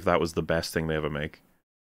suck if that was the best thing they ever make.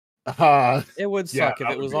 It would suck if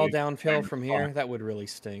it was all downhill from here. That would really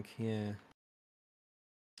stink. Yeah.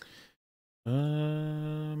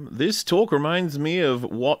 This talk reminds me of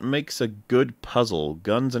what makes a good puzzle.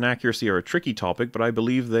 Guns and accuracy are a tricky topic, but I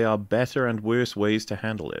believe they are better and worse ways to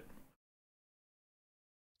handle it.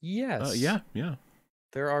 Yes. Yeah.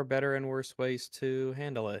 There are better and worse ways to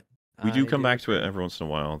handle it. We do come back to it every once in a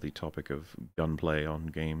while, the topic of gunplay on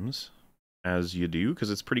games. As you do, because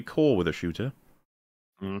it's pretty core with a shooter.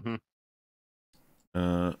 Mm-hmm.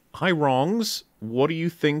 Hi, Wrongs. What do you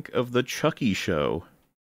think of the Chucky show?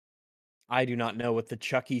 I do not know what the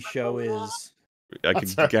Chucky show is. I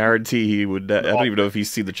can guarantee he would. I don't even know if he's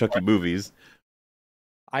seen the Chucky movies.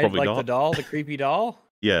 I Probably like not. the doll, the creepy doll.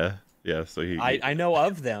 Yeah. So I know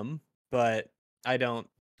of them, but I don't.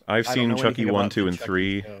 I've seen Chucky 1, 2, and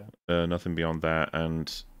 3. Nothing beyond that,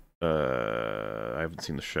 and I haven't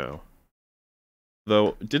seen the show.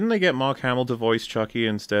 Though, didn't they get Mark Hamill to voice Chucky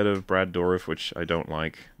instead of Brad Dourif, which I don't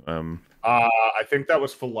like? I think that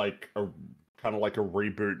was for like a kind of like a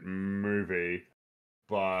reboot movie,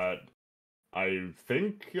 but I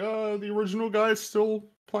think the original guy is still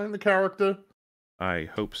playing the character. I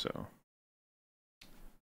hope so.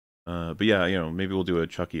 But yeah, maybe we'll do a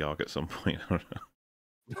Chucky arc at some point. I don't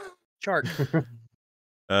know. Shark.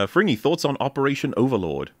 Fringy, thoughts on Operation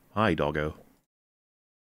Overlord? Hi, doggo.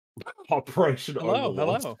 Operation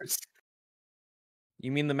Overlord. Hello.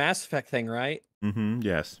 You mean the Mass Effect thing, right? Mm-hmm.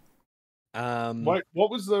 Yes. Wait, what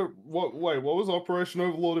was Operation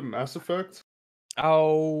Overlord in Mass Effect?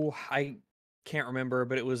 Oh, I can't remember,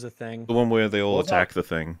 but it was a thing. The one where they all Was that- attack the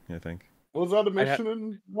thing, I think. Was that a I'd ha- mission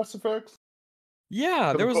in Mass Effect?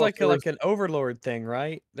 Yeah, 'Cause there of was course like there was- an Overlord thing,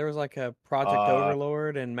 right? There was like a Project Uh,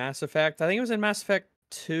 Overlord in Mass Effect. I think it was in Mass Effect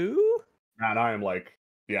 2. Man, I am like,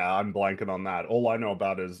 yeah, I'm blanking on that. All I know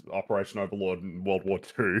about is Operation Overlord in World War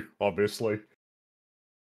II, obviously.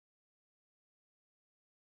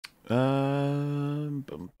 Boom,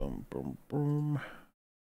 boom, boom, boom.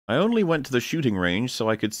 I only went to the shooting range so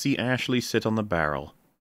I could see Ashley sit on the barrel.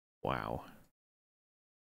 Wow.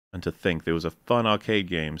 And to think there was a fun arcade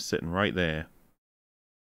game sitting right there.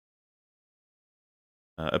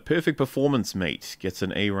 A perfect performance mate gets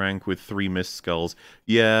an A rank with 3 missed skulls.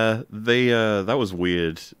 Yeah, that was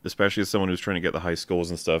weird, especially as someone who's trying to get the high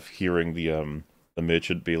scores and stuff, hearing the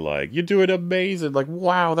merchant be like, "You're doing amazing," like,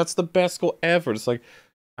 wow, that's the best score ever. It's like,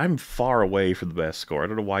 I'm far away from the best score. I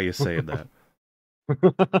don't know why you're saying that.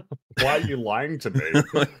 Why are you lying to me?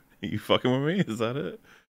 Are you fucking with me? Is that it?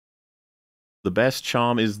 The best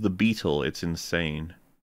charm is the beetle. It's insane.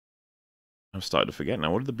 I'm starting to forget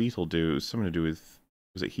now. What did the beetle do? It was something to do with...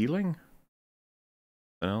 Was it healing?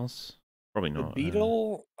 Something else? Probably The not.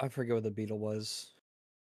 beetle? I forget what the beetle was.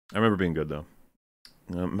 I remember being good, though.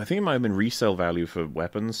 I think it might have been resale value for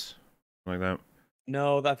weapons. Like that.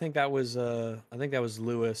 No, I think that was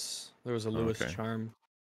Lewis. There was a Lewis Okay. charm.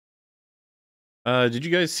 Did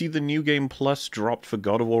you guys see the New Game Plus dropped for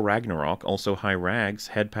God of War Ragnarok? Also high rags,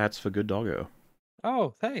 head pats for Good Doggo.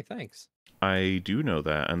 Oh, hey, thanks. I do know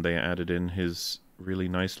that, and they added in his really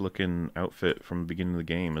nice looking outfit from the beginning of the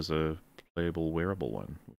game as a playable wearable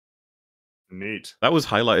one. Neat. That was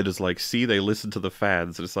highlighted as like, see, they listened to the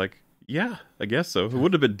fans. And it's like, yeah, I guess so. It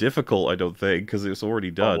wouldn't have been difficult, I don't think, because it's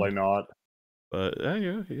already done. Probably not. But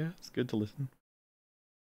yeah, it's good to listen.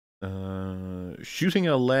 Shooting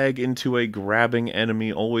a leg into a grabbing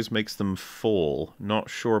enemy always makes them fall. Not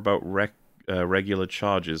sure about regular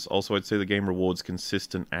charges. Also, I'd say the game rewards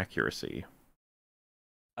consistent accuracy.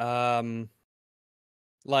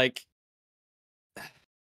 Like,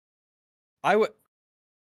 I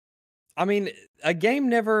mean, a game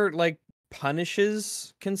never like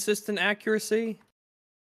punishes consistent accuracy.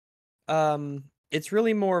 It's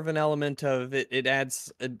really more of an element of it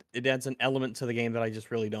adds an element to the game that I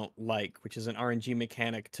just really don't like, which is an RNG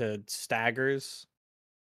mechanic to staggers.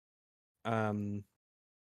 But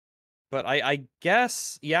I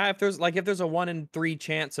guess, yeah, if there's a 1 in 3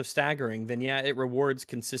 chance of staggering, then yeah, it rewards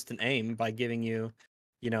consistent aim by giving you,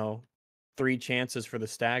 3 chances for the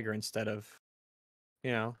stagger instead of,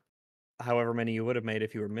 however many you would have made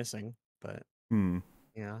if you were missing. But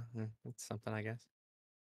yeah, it's something, I guess.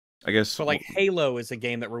 I guess. But like Halo is a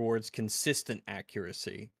game that rewards consistent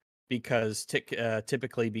accuracy because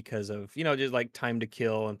typically because of just like time to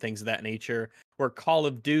kill and things of that nature. Where Call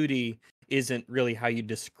of Duty isn't really how you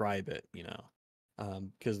describe it,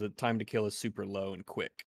 because the time to kill is super low and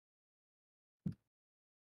quick.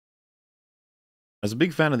 As a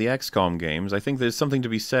big fan of the XCOM games, I think there's something to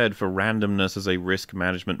be said for randomness as a risk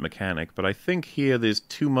management mechanic. But I think here there's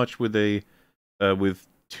too much with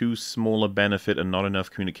too small a benefit and not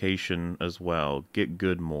enough communication as well. Get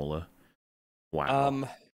good, Mauler. Wow.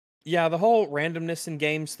 Yeah, the whole randomness in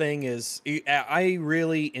games thing is... I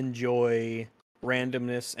really enjoy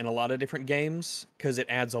randomness in a lot of different games because it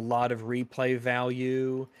adds a lot of replay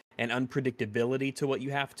value and unpredictability to what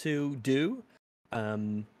you have to do.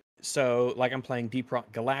 So, like, I'm playing Deep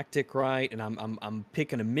Rock Galactic, right? And I'm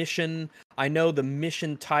picking a mission. I know the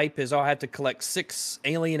mission type is, I have to collect 6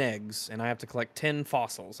 alien eggs, and I have to collect 10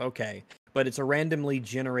 fossils. Okay. But it's a randomly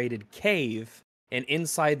generated cave, and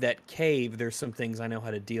inside that cave, there's some things I know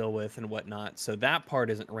how to deal with and whatnot. So that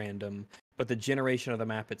part isn't random, but the generation of the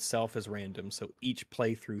map itself is random. So each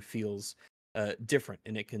playthrough feels different,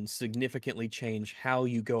 and it can significantly change how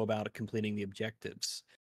you go about completing the objectives.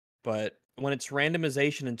 But when it's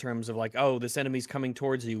randomization in terms of like, oh, this enemy's coming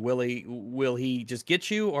towards you, will he just get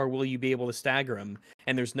you, or will you be able to stagger him?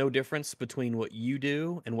 And there's no difference between what you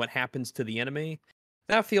do and what happens to the enemy.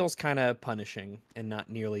 That feels kind of punishing and not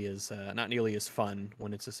nearly as fun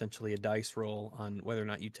when it's essentially a dice roll on whether or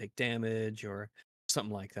not you take damage or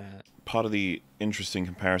something like that. Part of the interesting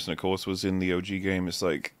comparison, of course, was in the OG game. It's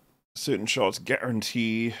like certain shots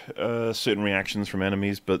guarantee certain reactions from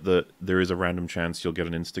enemies, but there is a random chance you'll get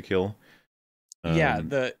an insta-kill. Yeah,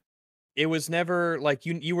 it was never like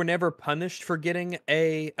you were never punished for getting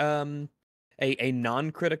a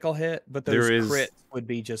non-critical hit, but those crits would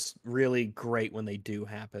be just really great when they do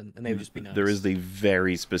happen, and they would just be nice. There is the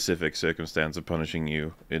very specific circumstance of punishing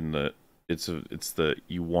you in the it's the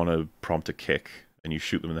you want to prompt a kick and you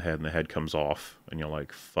shoot them in the head and the head comes off and you're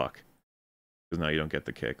like fuck, because now you don't get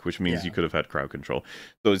the kick, which means you could have had crowd control.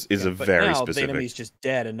 So it's a but very now specific. the enemy's just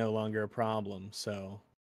dead and no longer a problem. So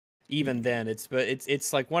even then,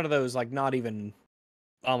 it's like one of those like not even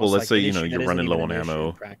almost. Well, let's like say an you know issue that you're isn't running even low on an issue,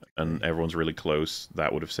 ammo practically. and everyone's really close.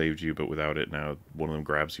 That would have saved you, but without it, now one of them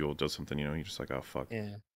grabs you or does something. You know, you're just like, oh fuck.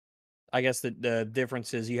 Yeah, I guess the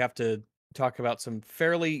difference is you have to talk about some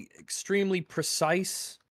fairly extremely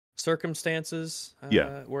precise circumstances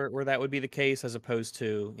Yeah. where that would be the case, as opposed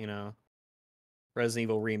to, Resident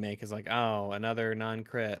Evil Remake is like, oh, another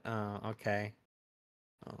non-crit. Oh, okay.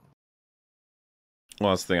 Oh.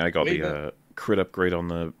 Well, that's the thing. I got Way the crit upgrade on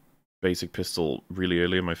the basic pistol really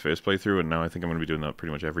early in my first playthrough, and now I think I'm going to be doing that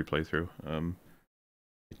pretty much every playthrough.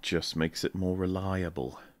 It just makes it more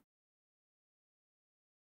reliable.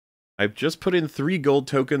 I've just put in 3 gold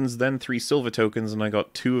tokens, then 3 silver tokens, and I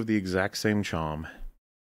got 2 of the exact same charm.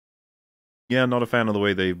 Yeah, not a fan of the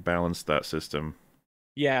way they balanced that system.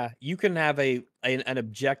 Yeah, you can have an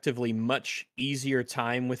objectively much easier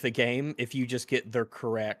time with the game if you just get the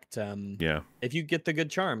correct Yeah. if you get the good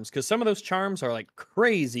charms, because some of those charms are like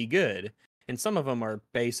crazy good and some of them are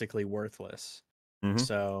basically worthless.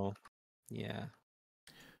 So yeah.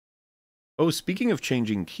 Oh, speaking of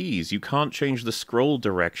changing keys, you can't change the scroll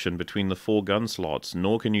direction between the 4 gun slots,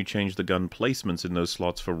 nor can you change the gun placements in those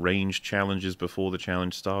slots for ranged challenges before the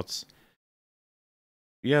challenge starts.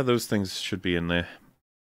 Yeah, those things should be in there.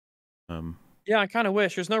 Yeah, I kind of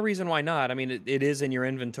wish. There's no reason why not. I mean, it is in your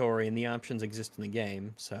inventory and the options exist in the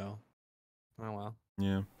game, so oh well.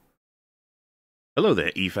 Yeah. Hello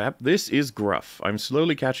there, EFAP. This is Gruff. I'm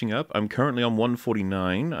slowly catching up. I'm currently on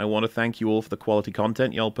 149. I want to thank you all for the quality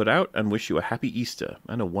content y'all put out and wish you a happy Easter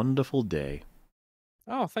and a wonderful day.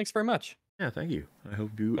 Oh, thanks very much. Yeah, thank you. I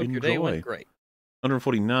hope you enjoy. Your day went great.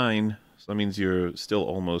 149, so that means you're still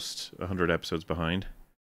almost 100 episodes behind.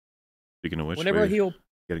 Speaking of which, Whenever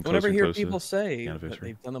getting hear people say that anniversary.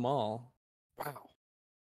 they've done them all, wow.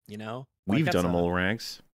 We've done them all,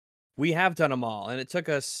 Rags. We have done them all, and it took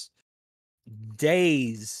us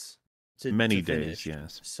days to Many finish. days,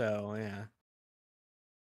 yes. So yeah.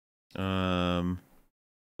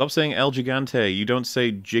 Stop saying El Gigante. You don't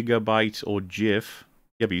say gigabyte or GIF.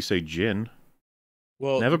 Yeah, but you say gin.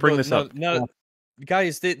 Well, never bring this up. No,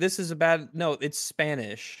 guys, this is a bad. No, it's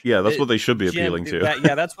Spanish. Yeah, that's what they should be appealing to.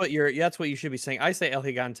 That's what you should be saying. I say El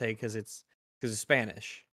Gigante because it's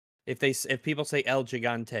Spanish. If people say El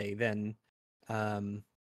Gigante, then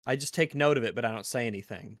I just take note of it, but I don't say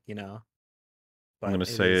anything. But I'm going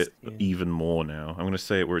to say it even more now. I'm going to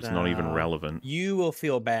say it where it's not even relevant. You will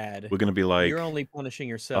feel bad. We're going to be like... You're only punishing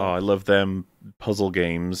yourself. Oh, I love them puzzle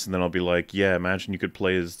games. And then I'll be like, yeah, imagine you could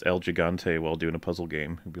play as El Gigante while doing a puzzle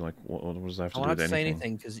game. You'd be like, what does that have to do with anything? I won't say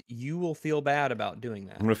anything because you will feel bad about doing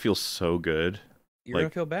that. I'm going to feel so good. You're going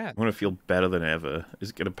to feel bad. I'm going to feel better than ever.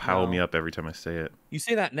 It's going to power me up every time I say it. You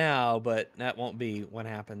say that now, but that won't be what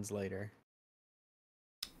happens later.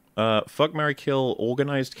 Fuck, marry, kill,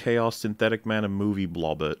 organized chaos, synthetic man, and movie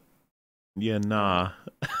blobbert. Yeah, nah.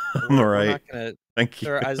 I'm alright. Thank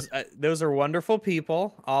you. Those are wonderful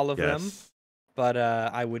people, all of them. But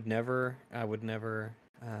I would never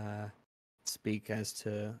speak as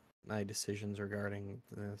to my decisions regarding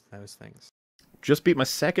those things. Just beat my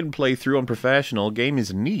 2nd playthrough on Professional. Game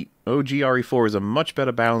is neat. OG RE4 is a much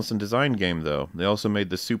better balanced and designed game, though. They also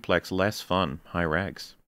made the suplex less fun. Hi,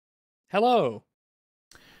 Rags. Hello.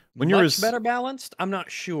 When much better balanced? I'm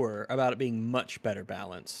not sure about it being much better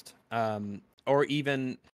balanced. Or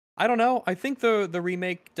even, I don't know. I think the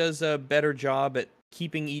remake does a better job at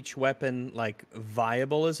keeping each weapon like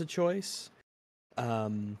viable as a choice.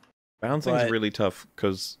 Balancing is really tough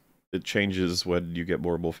because it changes when you get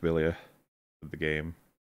more and more familiar with the game.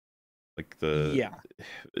 Like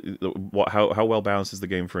how well balanced is the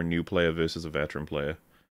game for a new player versus a veteran player?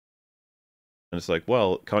 And it's like,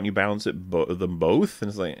 well, can't you balance them both? And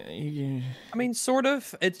it's like... I mean, sort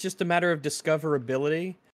of. It's just a matter of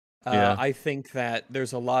discoverability. I think that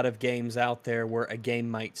there's a lot of games out there where a game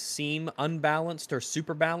might seem unbalanced or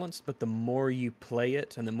super balanced, but the more you play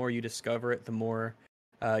it and the more you discover it, the more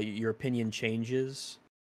your opinion changes.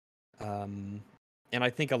 And I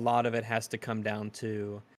think a lot of it has to come down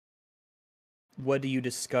to what do you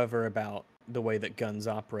discover about the way that guns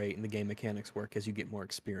operate and the game mechanics work as you get more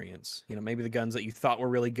experience. Maybe the guns that you thought were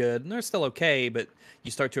really good, and they're still okay, but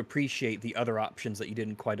you start to appreciate the other options that you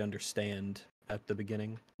didn't quite understand at the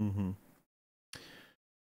beginning.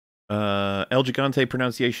 El Gigante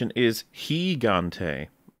pronunciation is Gigante.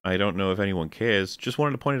 I don't know if anyone cares. Just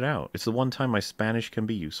wanted to point it out. It's the one time my Spanish can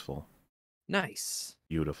be useful. Nice.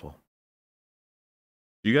 Beautiful.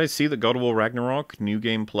 Do you guys see that God of War Ragnarok New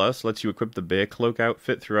Game Plus lets you equip the bear cloak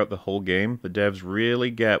outfit throughout the whole game? The devs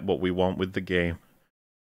really get what we want with the game.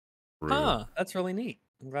 Huh, that's really neat.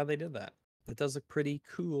 I'm glad they did that. It does look pretty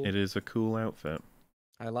cool. It is a cool outfit.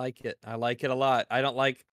 I like it. I like it a lot.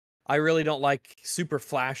 I really don't like super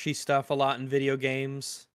flashy stuff a lot in video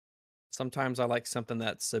games. Sometimes I like something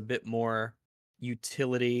that's a bit more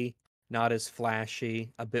utility, not as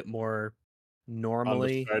flashy, a bit more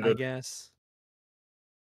normally, I Understated. guess.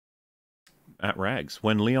 At Rags,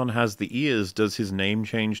 when Leon has the ears, does his name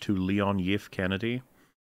change to Leon Yif Kennedy?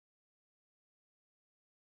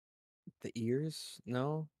 The ears?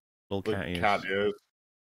 No. Little The cat ears. cat ears.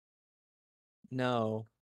 No.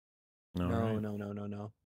 All No, right. no, no, no,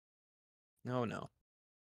 no. No, no.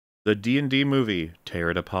 The D&D movie,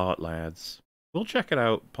 Tear It Apart, lads. We'll check it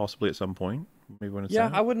out possibly at some point. Maybe when it's Yeah,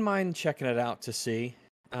 out. I wouldn't mind checking it out to see.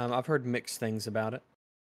 I've heard mixed things about it.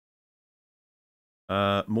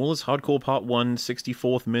 Mauler's Hardcore Part 1,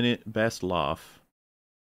 64th minute, best laugh.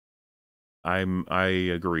 I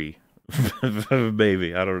agree.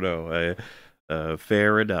 Maybe, I don't know.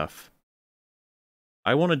 Fair enough.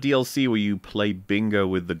 I want a DLC where you play bingo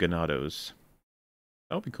with the Ganados.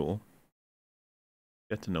 That would be cool.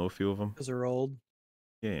 Get to know a few of them. Those are old.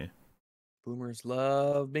 Yeah. Boomers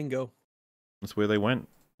love bingo. That's where they went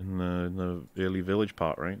in the early village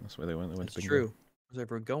part, right? That's where they went. They went That's to bingo. true. Where's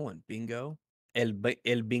everyone going? Bingo? El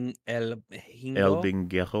hingo? El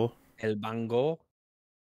Binguero. El bango?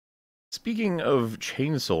 Speaking of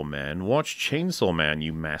Chainsaw Man, watch Chainsaw Man,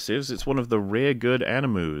 you massives. It's one of the rare good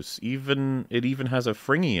animus. It even has a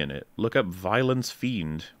fringy in it. Look up Violence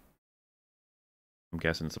Fiend. I'm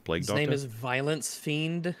guessing it's a plague His doctor. name is Violence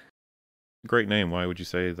Fiend. Great name. Why would you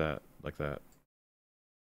say that like that?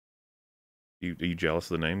 Are you jealous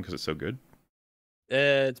of the name because it's so good?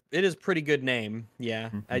 It is a pretty good name. Yeah,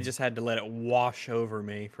 I Mhm. just had to let it wash over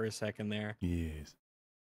me for a second there. Yes.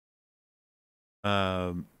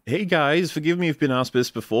 Hey guys, forgive me if I've been asked this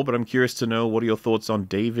before, but I'm curious to know what are your thoughts on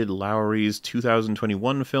David Lowery's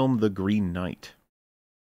 2021 film, The Green Knight?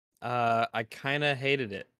 I kind of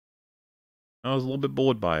hated it. I was a little bit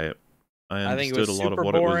bored by it. I I think it understood was a lot of super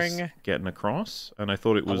what it was boring. getting across, and I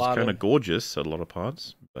thought it A was lot kind of of gorgeous at a lot of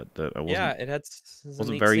parts, but I yeah, wasn't it had some wasn't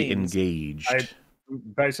neat very scenes. engaged.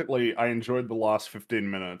 Basically, I enjoyed the last 15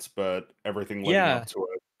 minutes, but everything leading Yeah, up to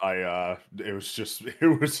it, it was just,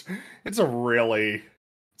 it's a really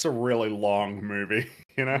long movie,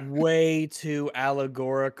 you know? way too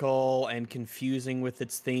allegorical and confusing with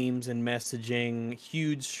its themes and messaging.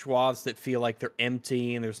 Huge swaths that feel like they're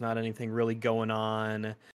empty and there's not anything really going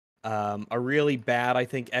on. A really bad, I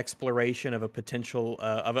think, exploration of a potential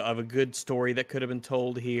of a good story that could have been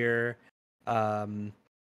told here.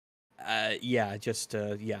 Yeah, just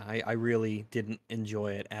yeah, I really didn't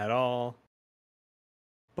enjoy it at all.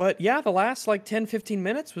 But yeah, the last like 10-15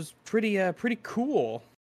 minutes was pretty cool.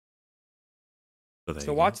 So there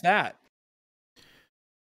So you go. watch that.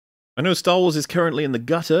 I know Star Wars is currently in the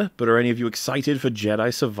gutter, but are any of you excited for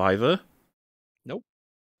Jedi Survivor? Nope.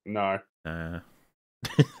 No. I've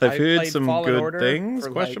I heard played some Fallen good Order things,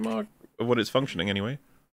 for, question like- mark, of what it's functioning anyway.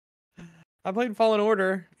 I played Fallen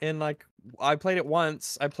Order and like I played it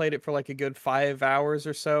once. I played it for like a good 5 hours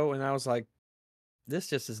or so, and I was like, this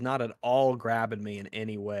just is not at all grabbing me in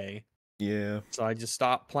any way. Yeah. So I just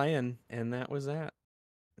stopped playing, and that was that.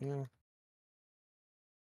 Yeah.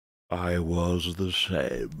 I was the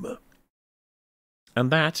same. And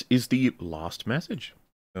that is the last message.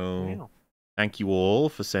 So, Wow. thank you all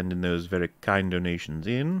for sending those very kind donations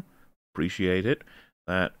in. Appreciate it.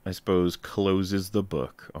 That, I suppose, closes the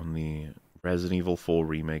book on the Resident Evil 4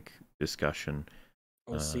 remake discussion.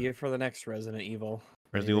 We'll see you for the next Resident Evil.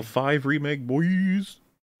 Resident Evil maybe. 5 remake, boys.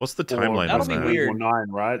 What's the Or timeline That'll on be that? weird. Evil 9,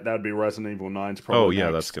 right? That'd be Resident Evil 9's probably Oh, yeah,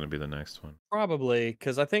 next. that's going to be the next one. Probably,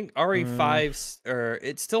 because I think RE5's or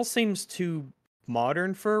it still seems too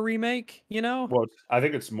modern for a remake, you know? Well, I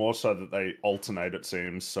think it's more so that they alternate, it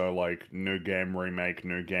seems. So, like, new game, remake,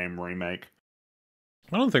 new game, remake.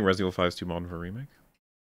 I don't think Resident Evil 5 is too modern for a remake.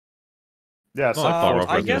 Yeah, it's Oh, like far 14 off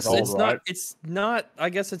I Resident years guess Evil. old, it's right? not. It's not. I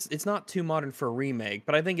guess it's not too modern for a remake,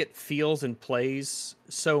 but I think it feels and plays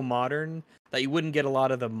so modern that you wouldn't get a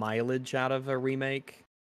lot of the mileage out of a remake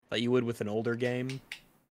that you would with an older game.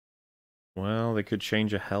 Well, they could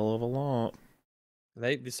change a hell of a lot.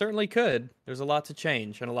 They certainly could. There's a lot to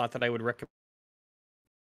change and a lot that I would recommend.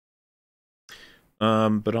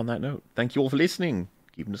 But on that note, thank you all for listening,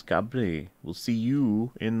 keeping us company. We'll see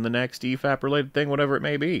you in the next EFAP related thing, whatever it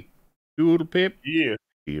may be. Doodle pip. Yeah.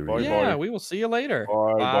 Here Bye, it is. Yeah, bye. we will see you later.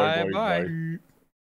 Bye, bye, Bye bye, bye. bye.